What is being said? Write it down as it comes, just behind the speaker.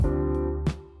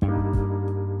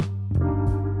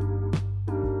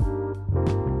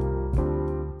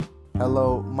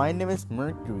Hello, my name is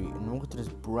Mercury, and welcome to this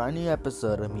brand new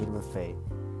episode of Meet with Faye.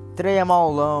 Today I'm all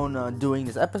alone doing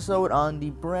this episode on the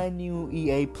brand new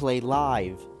EA Play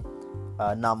Live.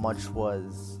 Not much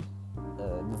was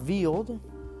revealed,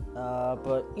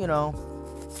 but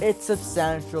it's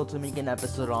substantial to make an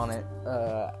episode on it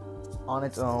on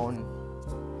its own,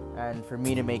 and for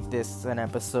me to make this an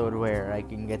episode where I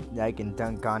can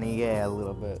dunk on EA a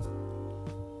little bit.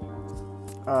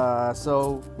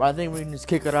 So I think we can just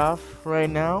kick it off right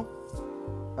now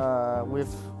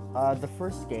with the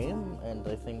first game, and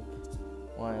I think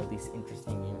one of these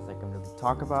interesting games I'm going to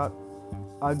talk about,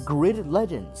 Grid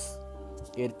Legends.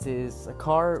 It is a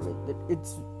car.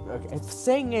 It's okay,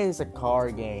 saying it is a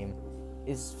car game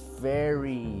is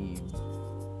very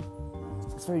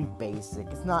basic.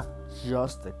 It's not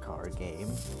just a car game.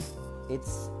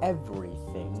 It's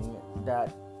everything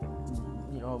that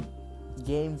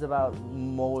games about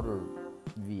motor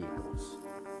vehicles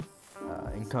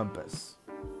encompass.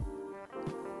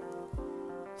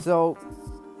 So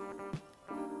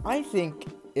I think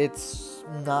it's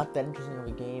not that interesting of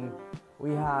a game.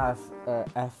 We have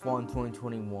F1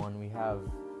 2021. We have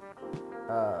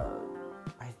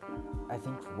I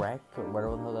think Wreck, or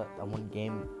whatever the hell that one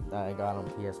game that I got on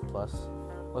PS Plus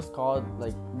was called.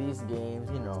 Like these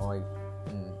games, like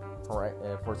in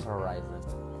Forza Horizon.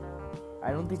 I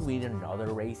don't think we need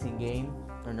another racing game,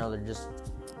 another just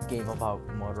game about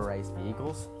motorized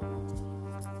vehicles.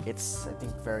 It's, I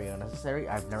think, very unnecessary.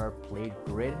 I've never played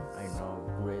Grid. I know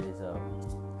Grid is a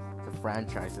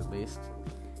franchise at least,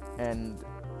 and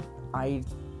I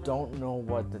don't know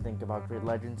what to think about Grid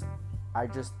Legends. I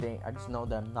just know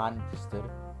that I'm not interested.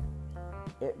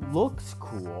 It looks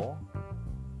cool,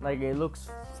 like it looks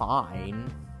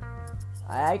fine.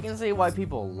 I can see why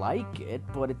people like it,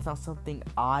 but it's not something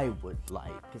I would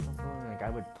like. It's not something like I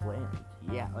would play. Like,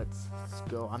 yeah, let's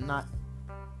go. I'm not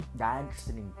that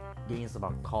interested in games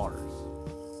about cars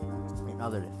and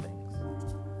other things.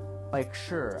 Like,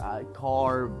 sure, a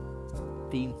car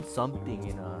themed something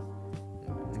in a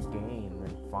game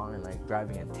and fine, like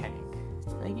driving a tank.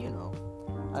 Like,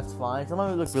 that's fine. Some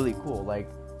of it look really cool, like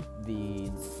the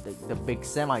big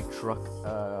semi truck.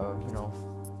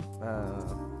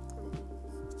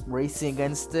 Racing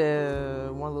against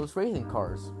one of those racing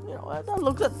cars.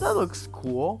 That looks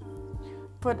cool,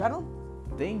 but I don't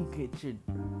think it should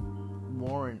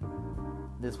warrant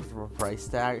this much of a price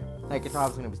tag. Like, it's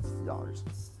obviously gonna be $60.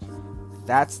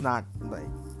 That's not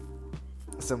like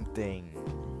something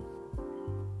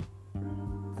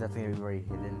that's gonna be very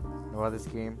hidden about this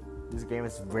game. This game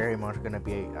is very much gonna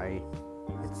be an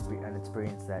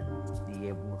experience that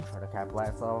EA will try to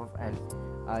capitalize off, and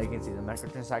you can see the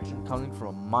microtransaction coming from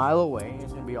a mile away.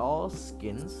 It's gonna be all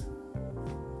skins.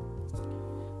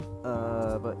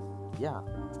 But yeah,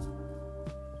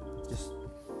 just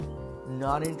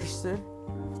not interested.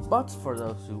 But for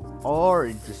those who are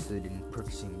interested in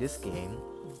purchasing this game,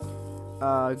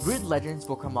 Grid Legends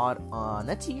will come out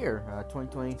next year,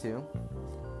 2022,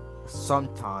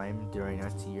 sometime during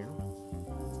next year.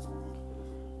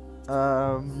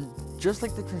 Just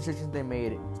like the transition they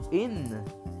made in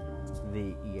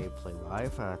the EA Play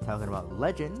Live, talking about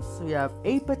Legends, we have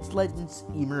Apex Legends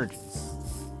Emergence.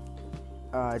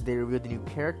 They revealed a new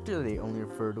character they only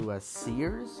refer to as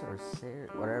Sears, or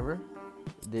whatever.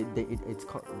 It's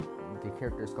called, the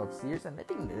character is called Sears, and I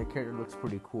think the character looks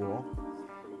pretty cool.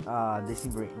 They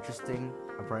seem very interesting.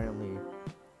 Apparently,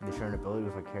 they share an ability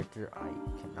with a character I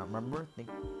cannot remember. I think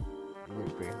either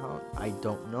Greyhound. I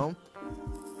don't know.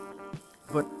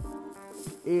 But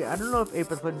I don't know if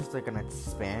Apex Legends is like an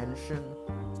expansion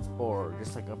or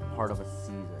just like a part of a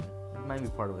season. It might be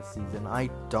part of a season. I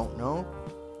don't know.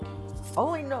 All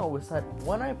I know is that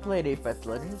when I played Apex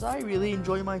Legends, I really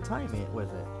enjoyed my time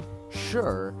with it.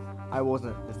 Sure, I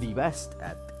wasn't the best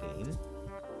at the game,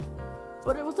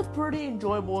 but it was a pretty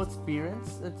enjoyable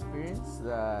experience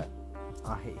that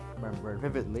I remember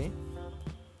vividly.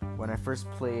 When I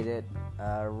first played it,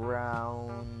 around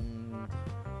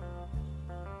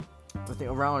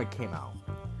when it came out.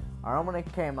 Around when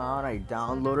it came out, I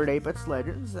downloaded Apex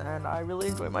Legends, and I really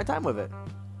enjoyed my time with it.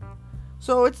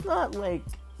 So it's not like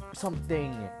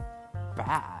something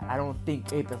bad. I don't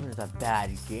think Apex Legends is a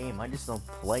bad game. I just don't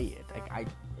play it. Like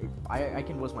I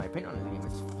can voice my opinion on the game.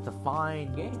 It's a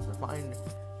fine game. It's a fine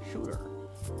shooter.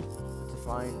 It's a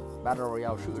fine battle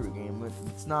royale shooter game. But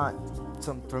it's not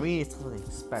for me. It's something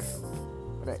special.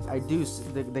 But I do.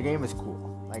 The game is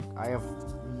cool. Like, I have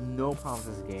no problems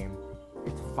with this game.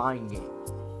 It's a fine game.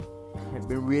 I've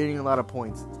been reading a lot of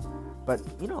points, but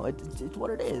it's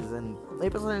what it is. And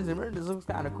Apex Legends Emergence looks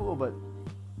kind of cool, but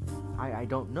I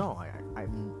don't know.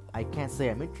 I can't say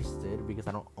I'm interested because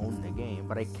I don't own the game,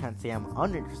 but I can't say I'm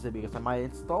uninterested because I might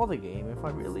install the game if I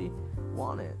really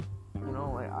want it. You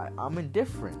know, I'm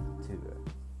indifferent to it.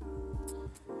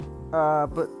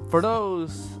 But for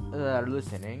those that are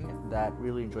listening that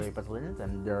really enjoy Apex Legends,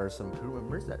 and there are some crew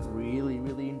members that really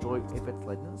enjoy Apex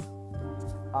Legends,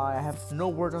 I have no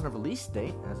word on a release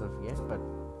date as of yet, but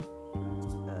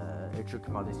it should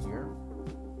come out this year.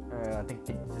 I think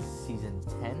this is season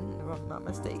 10, if I'm not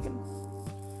mistaken.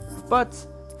 But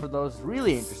for those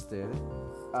really interested,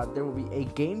 there will be a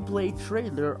gameplay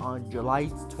trailer on July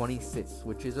 26th,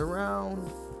 which is around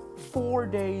 4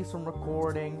 days from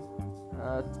recording,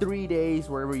 3 days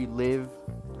wherever you live,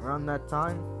 around that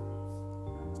time.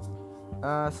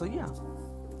 So yeah,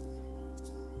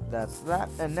 that's that.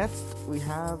 And next we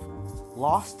have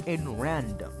Lost in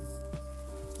Random.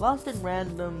 Lost in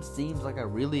Random seems like a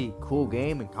really cool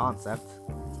game and concept.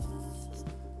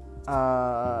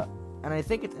 And I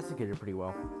think it's executed pretty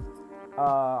well.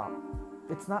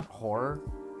 It's not horror,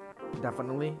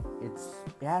 definitely. It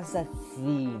has that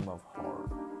theme of horror,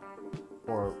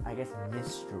 or I guess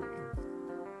mystery,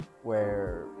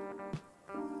 where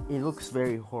it looks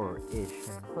very horror-ish,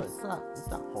 but it's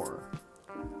not horror.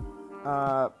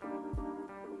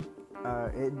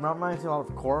 It reminds me a lot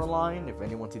of Coraline, if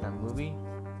anyone's seen that movie.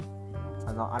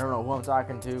 I don't know who I'm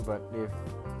talking to, but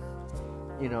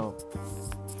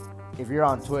if you're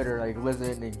on Twitter, like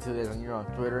listening to this, and you're on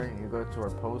Twitter and you go to our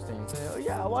post and you say, "Oh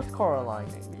yeah, I watched Coraline,"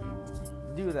 maybe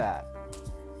do that.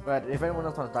 But if anyone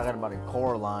else wants talking about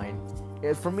Coraline,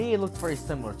 for me it looks very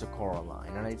similar to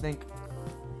Coraline, and I think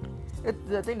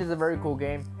it's a very cool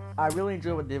game. I really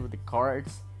enjoy what they did with the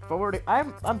cards.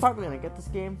 I'm probably gonna get this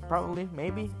game, probably,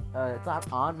 maybe. It's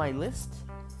not on my list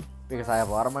because I have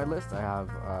a lot on my list. I have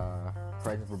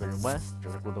Horizon Forbidden West,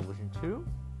 Jurassic World Evolution 2,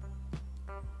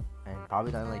 and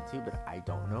probably Dying Light 2, but I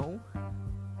don't know.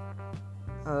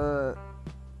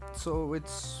 So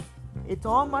it's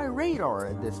on my radar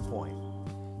at this point.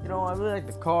 I really like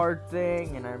the card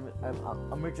thing, and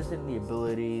I'm interested in the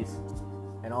abilities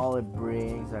and all it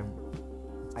brings.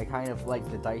 I kind of like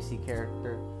the Dicey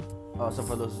character. So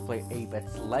for those who play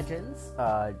Apex Legends,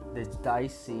 the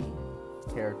Dicey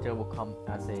character will come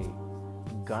as a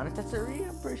gun accessory,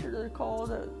 I'm pretty sure they're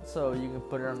called. So you can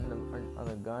put it on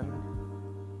the gun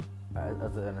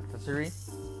as an accessory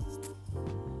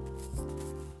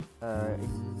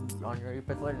on your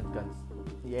Apex Legends guns.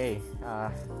 Yay!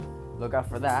 Look out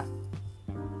for that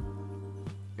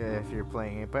if you're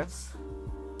playing Apex.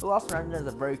 The Lost in Random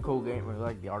is a very cool game. I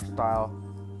like the art style.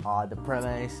 The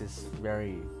premise is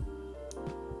very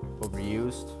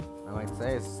overused, I might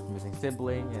say. It's missing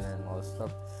sibling and then all this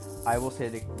stuff. I will say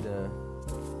the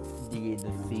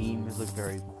themes look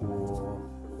very cool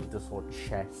with this whole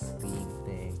chess theme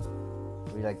thing.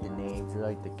 We like the names, we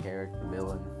like the character,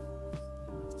 villain,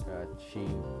 she,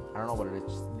 I don't know what it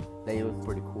is, they look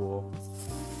pretty cool.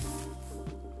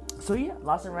 So yeah,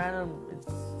 Lost in Random, it's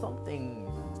something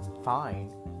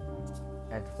fine.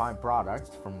 And a fine product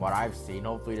from what I've seen.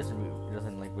 Hopefully it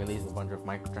doesn't like release a bunch of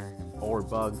microtransactions or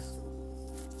bugs.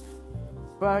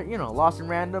 But Lost in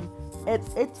Random,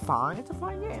 it's fine. It's a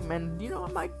fine game, and I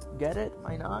might get it,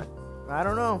 might not. I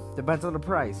don't know. Depends on the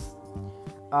price.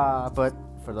 But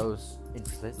for those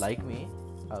interested, like me,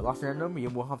 Lost in Random, you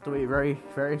will have to wait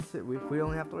we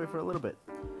only have to wait for a little bit.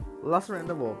 Lost in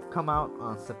Random will come out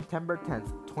on September 10th,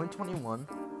 2021.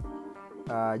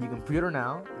 You can pre-order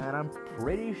now, and I'm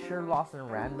pretty sure Lost in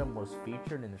Random was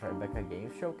featured in the Tribeca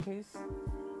Game Showcase,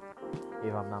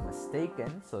 if I'm not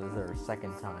mistaken. So this is our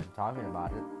second time talking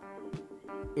about it,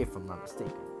 if I'm not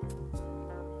mistaken.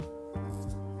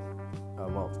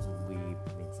 We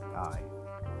means I.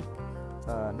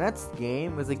 Next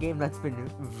game is a game that's been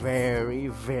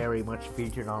very much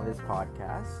featured on this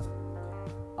podcast.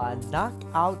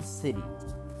 Knockout City.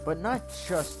 But not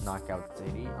just Knockout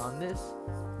City. On this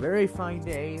very fine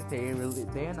day, they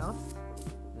announced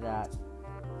that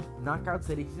Knockout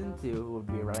City Season 2 will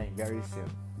be arriving very soon.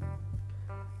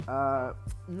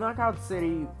 Knockout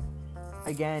City,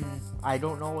 again, I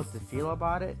don't know what to feel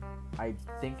about it. I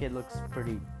think it looks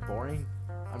pretty boring.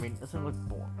 I mean, it doesn't look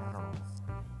boring, I don't know.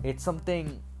 It's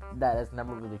something that has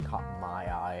never really caught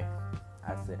my eye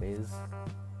as it is.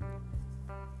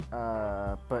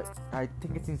 But I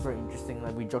think it seems very interesting.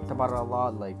 Like, we joked about it a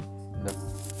lot, like in the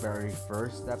very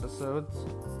first episodes,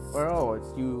 where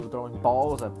it's you throwing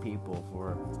balls at people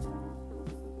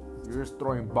you're just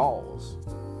throwing balls.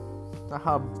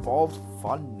 Haha, balls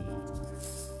funny.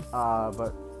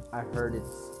 But I heard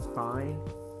it's fine.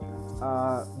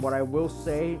 What I will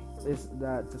say is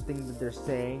that the thing that they're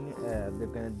saying they're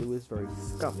gonna do is very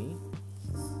scummy,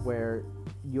 where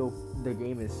the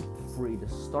game is free to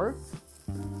start.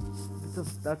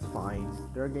 That's fine.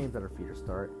 There are games that are free to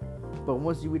start, but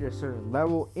once you reach a certain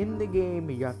level in the game,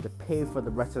 you have to pay for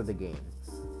the rest of the game.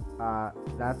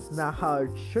 That's not how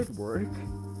it should work.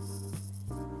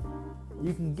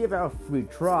 You can give out free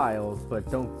trials, but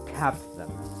don't cap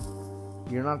them.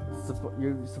 You're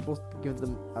supposed to give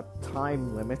them a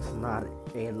time limit, not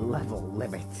a level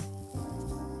limit.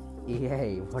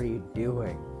 EA, what are you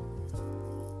doing?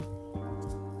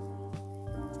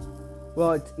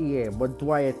 Well, it's EA. What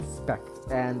do I expect?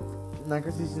 And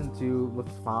Knockout Season 2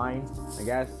 looks fine. I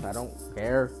guess. I don't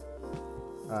care.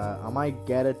 I might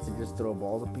get it to just throw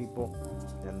balls at people.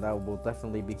 And that will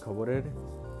definitely be coded.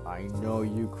 I know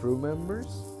you crew members.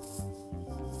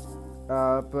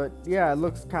 But yeah, it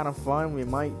looks kind of fun. We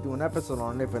might do an episode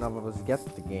on it if enough of us get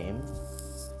the game.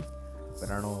 But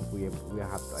I don't know if we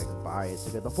have to like buy it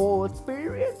to get the full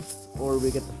experience, or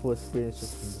we get the full experience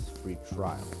just from this free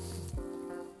trial.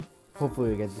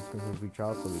 Hopefully we get this from free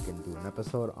trial so we can do an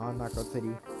episode on Knockout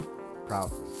City.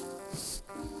 Proud.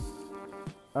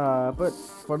 But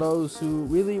for those who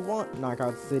really want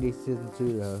Knockout City Season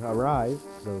 2 to arrive,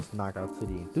 those Knockout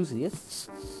City enthusiasts,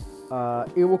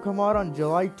 it will come out on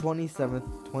July 27th,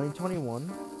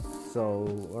 2021. So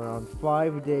around 4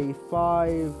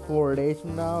 days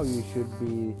from now, you should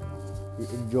be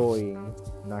enjoying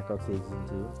Knockout Season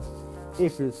 2.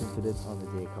 If you're listening to this on the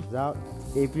day it comes out.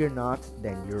 If you're not,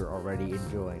 then you're already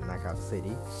enjoying Knockout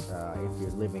City. If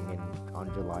you're living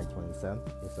on July 27th.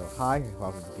 So hi,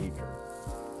 welcome to the future.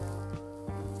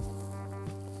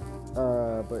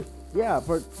 But yeah,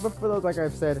 for those, like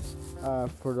I've said,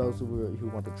 for those who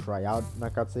want to try out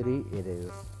Knockout City, it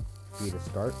is free to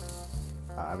start.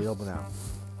 Available now.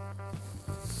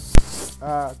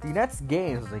 The next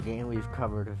game is a game we've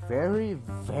covered very,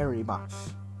 very much.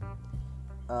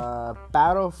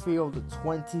 Battlefield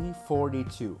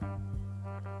 2042.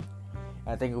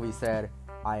 I think we said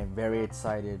I am very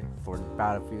excited for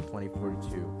Battlefield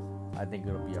 2042. I think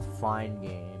it'll be a fine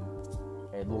game.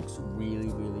 It looks really,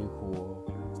 really cool.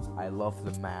 I love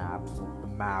the maps.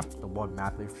 The one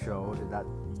map they've showed, that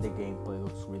the gameplay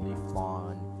looks really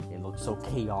fun. It looks so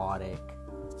chaotic,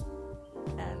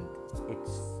 and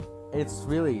it's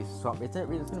really something.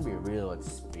 It's gonna be a real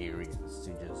experience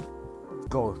to just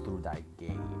go through that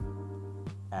game,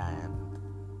 and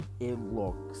it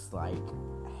looks like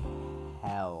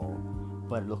hell,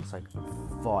 but it looks like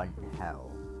fun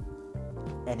hell.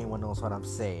 Anyone knows what I'm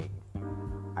saying?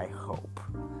 I hope.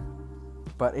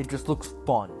 But it just looks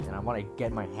fun, and I want to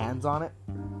get my hands on it.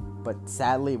 But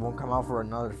sadly, it won't come out for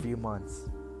another few months.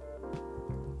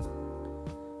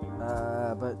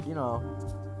 But you know,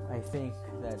 I think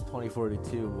that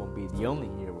 2042 won't be the only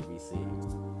year we'll be seeing.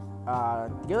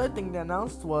 The other thing they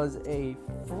announced was a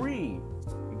free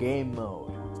game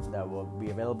mode that will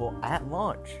be available at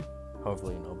launch.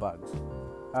 Hopefully, no bugs.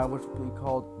 Which will be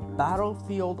called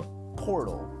Battlefield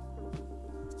Portal.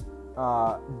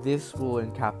 This will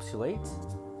encapsulate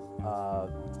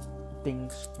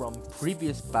things from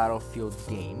previous Battlefield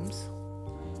games,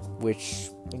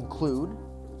 which include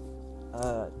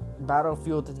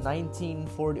Battlefield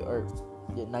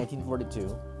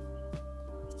 1942,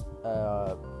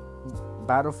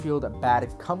 Battlefield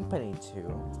Bad Company 2,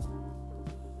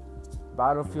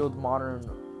 Battlefield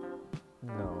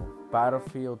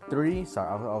Battlefield 3. Sorry,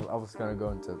 I was gonna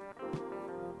go into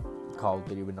Call of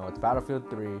Duty, but no, it's Battlefield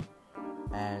 3,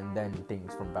 and then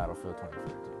things from Battlefield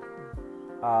 2042.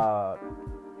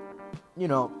 You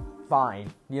know,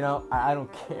 fine. You know, I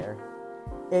don't care.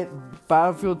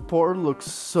 Battlefield Portal looks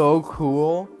so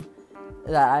cool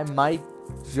that I might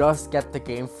just get the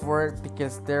game for it,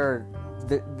 because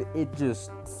it just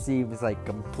seems like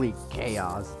complete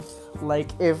chaos.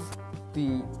 Like, if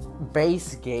the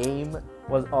base game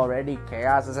was already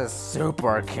chaos, this is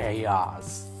super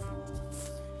chaos.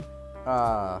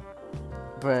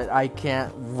 But I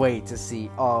can't wait to see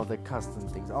all the custom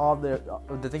things. All the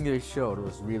thing they showed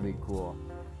was really cool.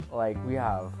 Like, we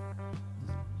have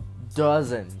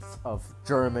dozens of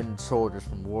German soldiers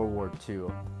from World War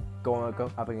II going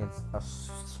up against a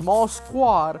small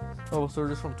squad of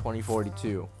soldiers from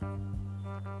 1942,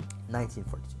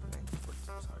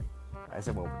 sorry. I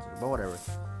said World War II, but whatever.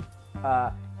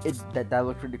 That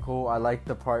looked really cool. I like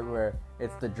the part where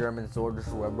it's the German soldiers,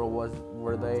 whoever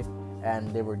were they,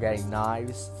 and they were getting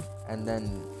knives, and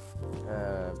then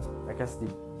I guess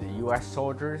the U.S.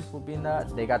 soldiers will be in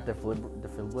that. They got the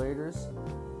defibrillators,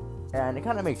 and it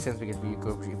kind of makes sense, because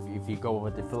if you go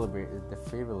with the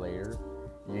defibrillator,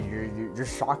 you're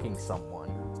shocking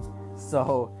someone.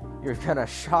 So you're gonna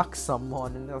shock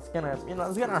someone, and it's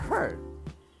gonna hurt.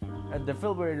 And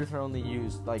defibrillators are only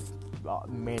used like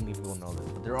mainly people know this,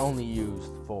 but they're only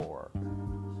used for,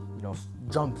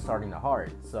 jump starting the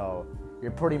heart. So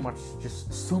you're pretty much just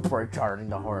supercharging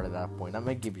the heart at that point. That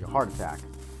might give you a heart attack.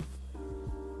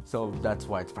 So that's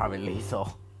why it's probably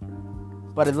lethal.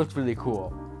 But it looks really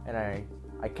cool, and I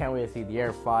can't wait to see the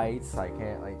air fights. I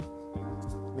can't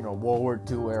World War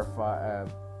II air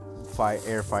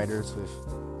fighters with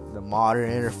the modern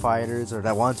air fighters or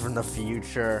the ones from the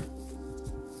future.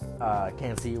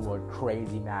 Can't see what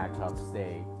crazy matchups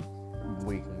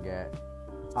we can get.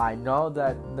 I know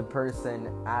that the person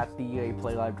at the EA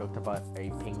Play Live joked about a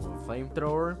penguin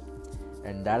flamethrower,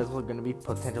 and that is what's going to be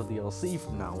potential DLC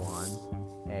from now on.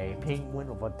 A penguin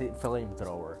with a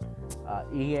flamethrower.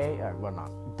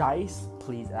 DICE,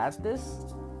 please add this.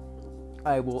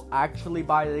 I will actually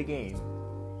buy the game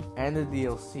and the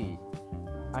DLC.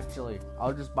 Actually,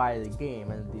 I'll just buy the game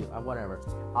and whatever.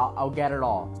 I'll get it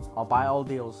all. I'll buy all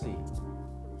DLC.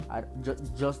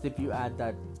 Just if you add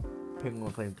that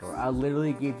penguin flamethrower, I'll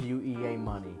literally give you EA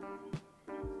money.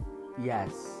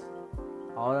 Yes,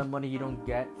 all that money you don't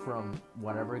get from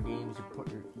whatever games you put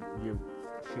you're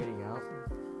shitting out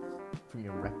from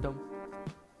your rectum,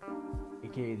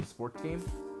 aka the sports game.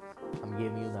 I'm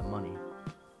giving you that money.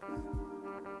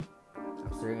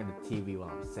 I'm staring at the TV while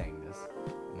I'm saying this.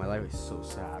 My life is so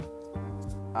sad.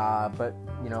 But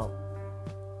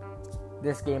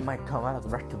this game might come out of the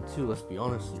rectum too. Let's be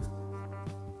honest here.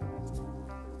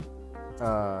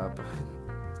 But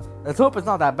let's hope it's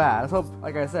not that bad. Let's hope,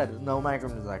 like I said, no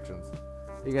microtransactions,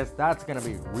 because that's gonna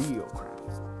be real crap.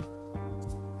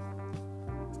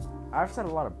 I've said a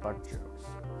lot of butt jokes.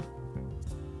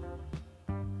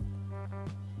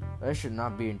 I should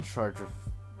not be in charge of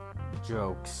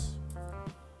jokes,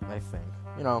 I think.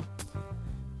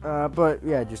 But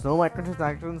yeah, just no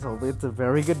microtransactions. Hopefully it's a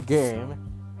very good game,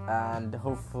 and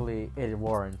hopefully it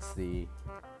warrants the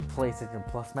PlayStation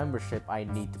Plus membership I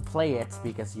need to play it,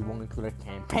 because you won't include a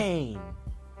campaign.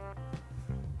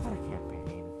 Not a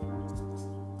campaign.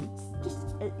 It's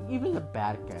just even a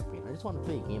bad campaign. I just want to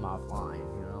play a game offline.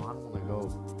 I don't want to go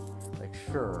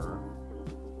sure.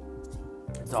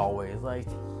 It's always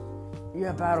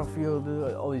Battlefield,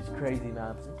 all these crazy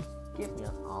maps. Just give me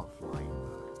an offline.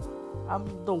 I'm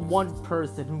the one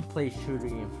person who plays shooter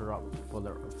games for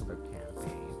the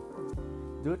campaign.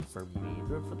 Do it for me.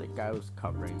 Do it for the guy who's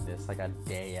covering this a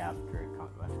day after his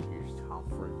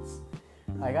conference.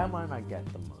 I might not get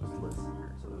the most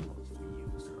listeners or the most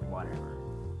views or whatever.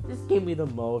 Just give me the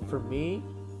mode for me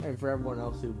and for everyone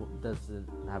else who doesn't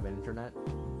have internet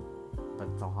but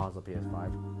still has a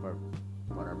PS5 or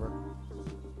whatever,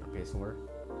 a PS4.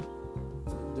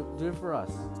 Do it for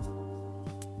us.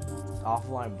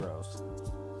 Offline bros.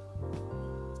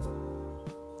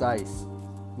 DICE,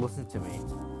 listen to me.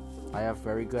 I have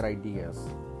very good ideas.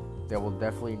 They will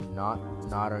definitely not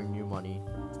earn you money.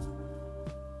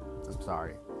 I'm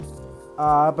sorry.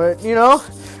 But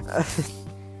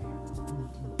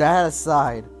that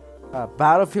aside,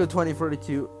 Battlefield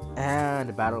 2042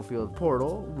 and Battlefield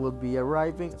Portal will be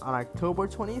arriving on October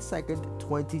 22nd,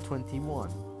 2021.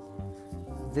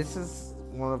 This is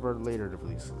one of our later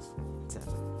releases.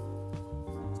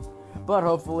 But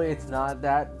hopefully it's not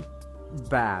that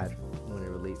bad when it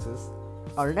releases.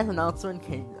 Our next announcement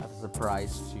came as a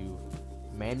surprise to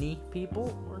many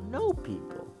people or no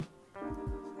people.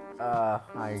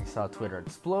 I saw Twitter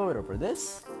explode over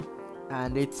this,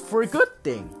 and it's for a good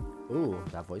thing. Ooh,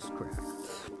 that voice cracked.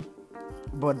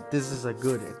 But this is a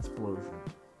good explosion,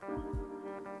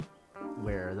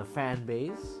 where the fan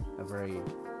base, a very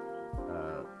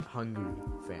hungry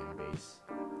fan base,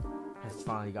 has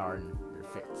finally gotten their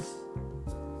fix.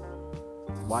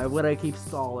 Why would I keep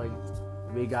stalling?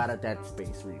 We got a Dead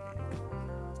Space remake.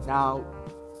 Now,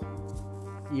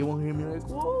 you won't hear me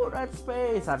whoa, Dead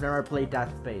Space. I've never played Dead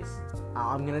Space.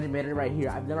 I'm gonna admit it right here.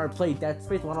 I've never played Dead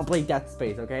Space. I wanna play Dead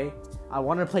Space, okay? I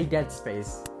wanna play Dead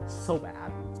Space so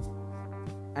bad.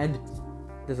 And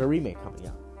there's a remake coming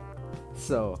out.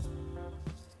 So,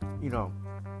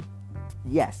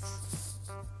 yes.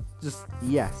 Just,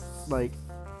 yes.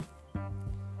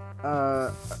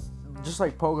 Just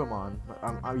like Pokemon.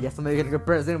 Yes, I'm making a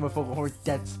comparison with Pokemon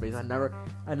Dead Space. I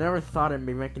never thought I'd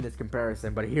be making this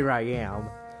comparison, but here I am.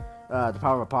 The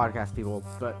power of a podcast, people.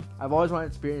 But I've always wanted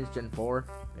to experience Gen 4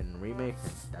 in remake,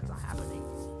 and that's not happening.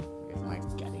 Am I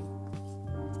getting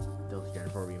those Gen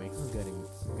 4 remakes? I'm getting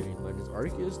Legends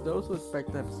Arceus. Those who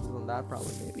expect episodes on that,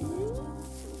 probably, maybe.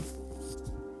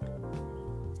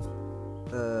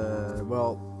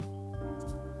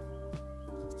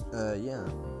 Yeah.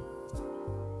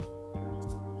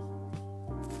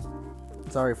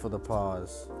 Sorry for the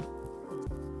pause.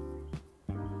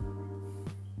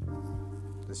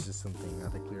 It's just something I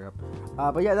have to clear up.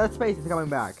 But yeah, Dead Space is coming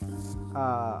back.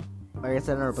 Like I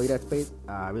said, I never played Dead Space.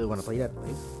 I really want to play Dead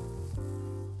Space.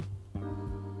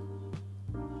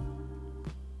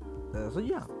 So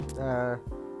yeah,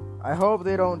 I hope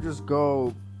they don't just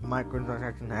go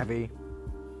microtransaction heavy.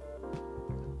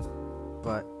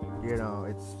 But you know,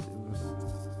 it's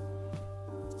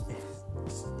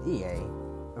EA.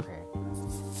 Okay,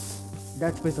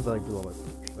 Dead Space is like below it.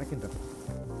 I can definitely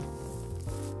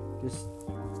just,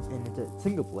 and it's a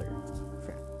single player,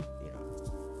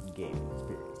 game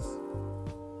experience.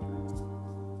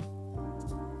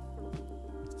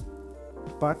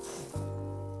 But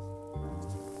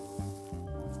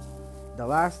the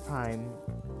last time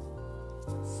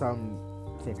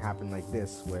something happened like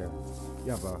this, where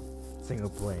you have a single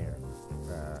player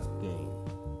game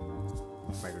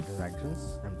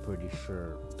microtransactions, I'm pretty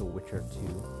sure The Witcher 2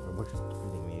 or Witcher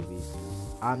 3 maybe.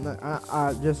 I'm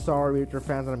not. Just sorry, Witcher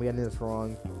fans, that I'm getting this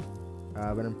wrong.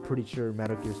 But I'm pretty sure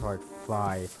Metal Gear Solid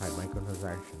 5 had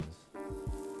microtransactions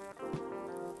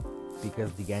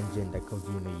because the engine that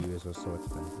Kojima used was so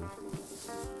expensive.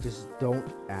 Just don't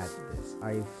add this.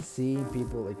 I've seen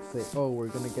people like say, "Oh, we're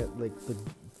gonna get like the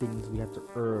things we have to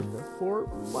earn for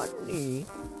money,"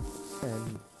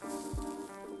 and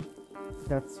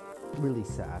that's really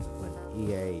sad when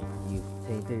EA, you've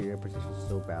tainted your position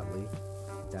so badly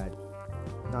that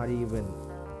not even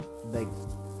like.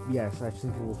 Yes, I've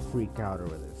seen people freak out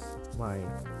over this. My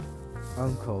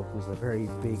uncle, who's a very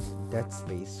big Dead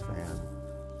Space fan,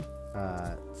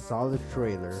 saw the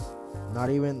trailer, not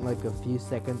even like a few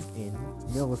seconds in,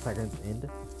 milliseconds in,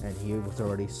 and he was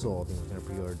already sold and was going to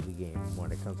pre-order the game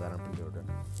when it comes out on pre-order.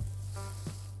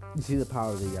 You see the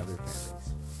power of the other fan base.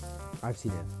 I've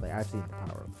seen it. Like, I've seen the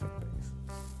power of fan base.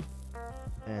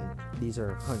 And these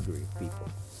are hungry people.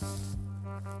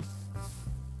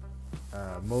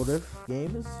 Motive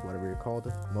Games, whatever you're called,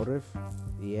 Motive,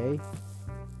 EA,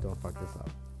 don't fuck this up.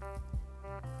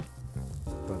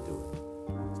 Don't do it.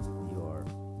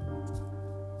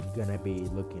 You're gonna be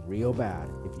looking real bad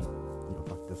if you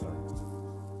fuck this up.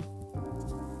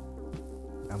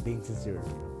 I'm being sincere with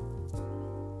you.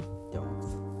 Don't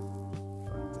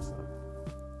fuck this up.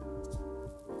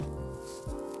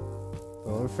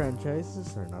 Other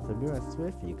franchises are not to be messed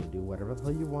with. You can do whatever the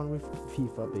hell you want with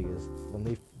FIFA because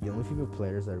the only FIFA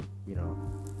players are,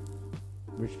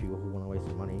 rich people who want to waste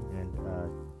their money, and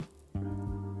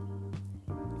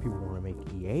people want to make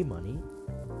EA money,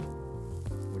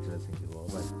 which I think is low,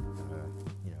 but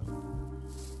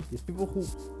there's people who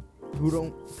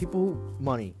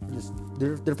money, just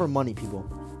they're for money people.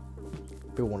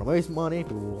 People want to waste money,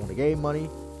 people want to gain money.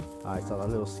 I saw that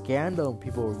little scandal.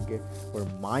 People were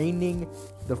mining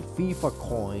the FIFA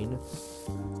coin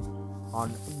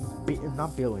on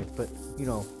not billions, but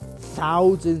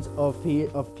thousands of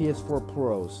PS4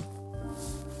 Pros.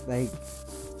 Like,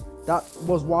 that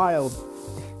was wild.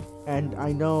 And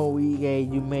I know EA,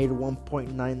 you made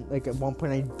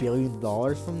 $1.9 billion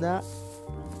from that.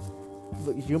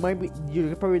 Look, you're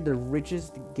probably the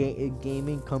richest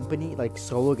gaming company, like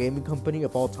solo gaming company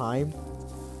of all time.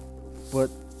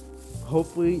 But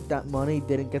hopefully that money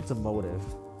didn't get to Motive.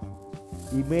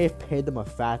 You may have paid them a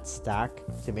fat stack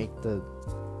to make the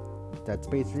Dead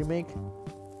Space remake,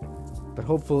 but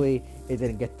hopefully it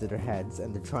didn't get to their heads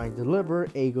and they're trying to deliver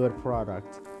a good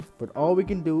product. But all we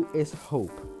can do is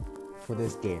hope for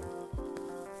this game.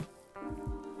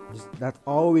 That's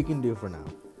all we can do for now.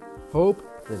 Hope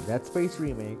the Dead Space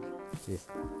remake is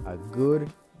a good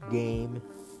game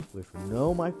with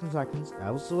no microtransactions,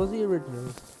 as was the original,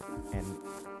 and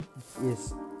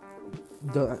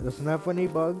doesn't have any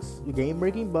bugs,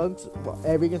 game-breaking bugs.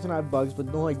 Every game's gonna have bugs, but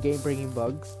no game-breaking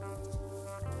bugs.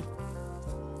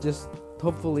 Just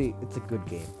hopefully it's a good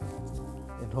game,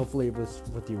 and hopefully it was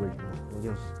with the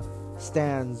original.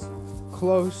 Stands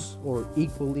close or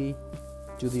equally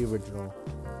to the original,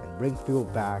 and brings people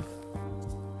back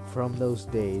from those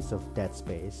days of Dead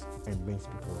Space, and brings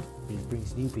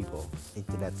new people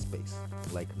into Dead Space,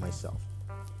 like myself.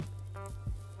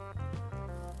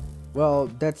 Well,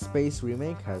 Dead Space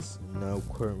Remake has no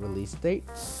current release date.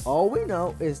 All we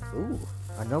know is... Ooh,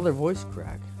 another voice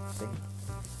crack.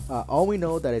 All we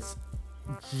know that it's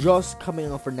just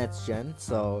coming out for next gen,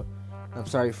 so... I'm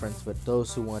sorry, friends, but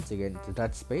those who want to get into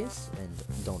Dead Space and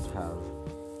don't have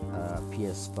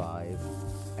PS5,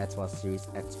 Xbox Series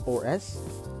X or S,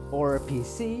 or a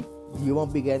PC, you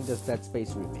won't be getting this Dead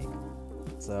Space Remake.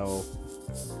 So,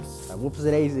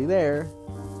 whoops-a-daisy there.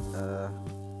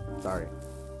 Sorry.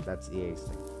 That's EA's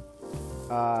thing.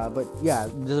 But yeah,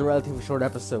 this is a relatively short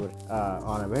episode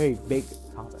on a very big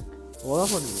topic. Well,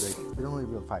 that's not really big. We don't only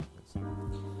do 5 minutes.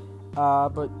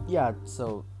 But yeah,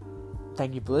 so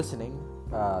thank you for listening.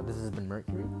 This has been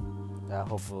Mercury.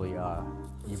 Hopefully,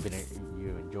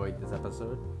 you enjoyed this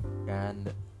episode,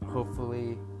 and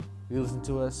hopefully, you listen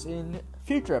to us in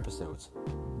future episodes.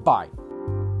 Bye.